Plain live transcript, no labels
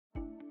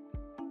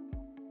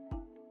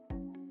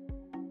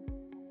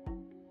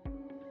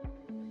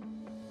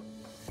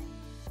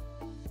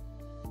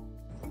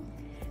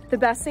The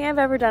best thing I've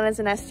ever done as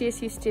an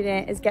SDSU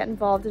student is get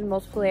involved in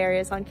multiple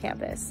areas on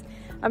campus.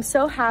 I'm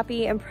so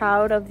happy and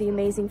proud of the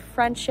amazing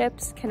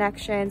friendships,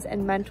 connections,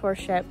 and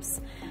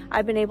mentorships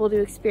I've been able to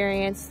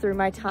experience through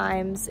my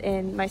times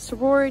in my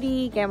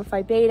sorority, Gamma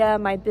Phi Beta,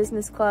 my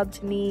business club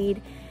to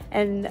Meade,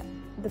 and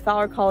the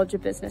Fowler College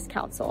of Business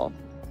Council.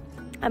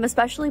 I'm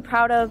especially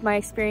proud of my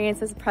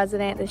experience as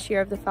president this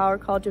year of the Fowler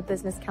College of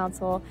Business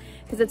Council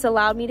because it's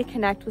allowed me to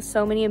connect with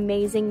so many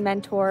amazing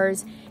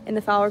mentors in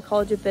the Fowler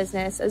College of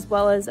Business as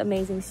well as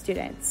amazing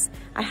students.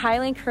 I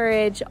highly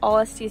encourage all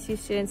SDSU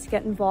students to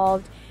get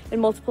involved in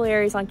multiple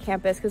areas on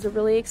campus because it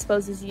really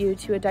exposes you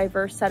to a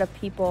diverse set of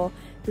people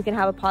who can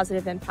have a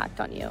positive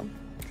impact on you.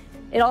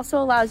 It also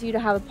allows you to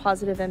have a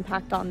positive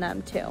impact on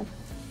them too.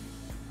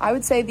 I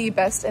would say the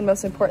best and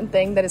most important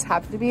thing that has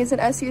happened to me as an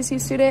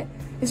SDSU student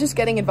is just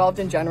getting involved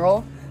in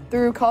general.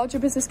 Through College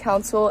of Business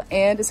Council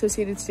and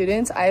associated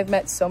students, I have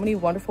met so many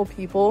wonderful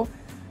people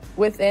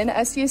within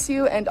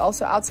SDSU and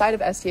also outside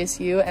of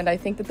SDSU, and I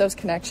think that those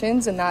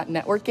connections and that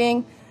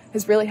networking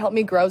has really helped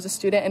me grow as a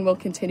student and will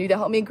continue to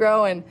help me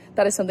grow, and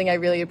that is something I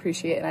really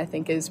appreciate and I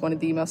think is one of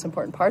the most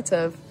important parts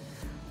of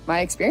my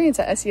experience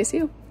at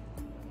SDSU.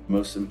 The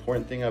most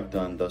important thing I've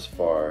done thus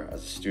far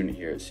as a student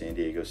here at San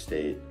Diego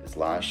State is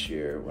last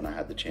year when I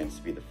had the chance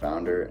to be the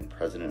founder and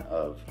president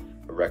of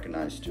a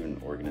recognized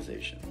student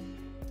organization.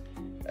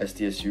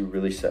 SDSU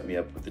really set me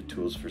up with the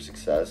tools for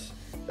success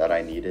that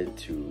I needed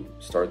to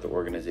start the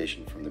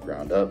organization from the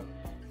ground up,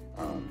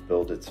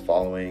 build its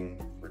following,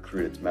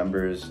 recruit its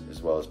members,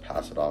 as well as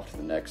pass it off to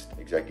the next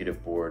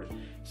executive board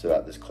so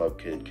that this club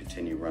could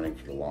continue running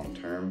for the long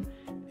term.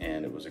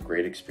 And it was a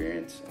great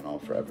experience and I'll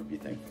forever be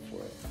thankful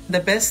for it. The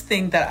best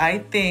thing that I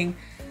think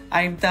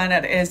I've done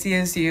at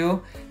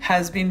SDSU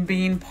has been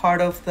being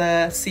part of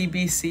the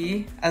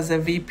CBC as a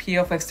VP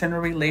of External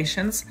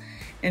Relations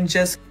and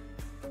just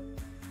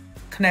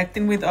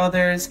connecting with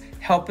others,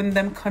 helping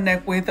them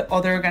connect with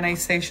other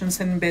organizations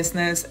in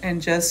business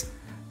and just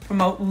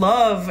promote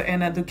love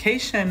and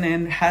education,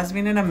 and has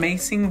been an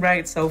amazing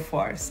ride so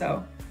far.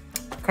 So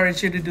I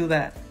encourage you to do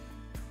that.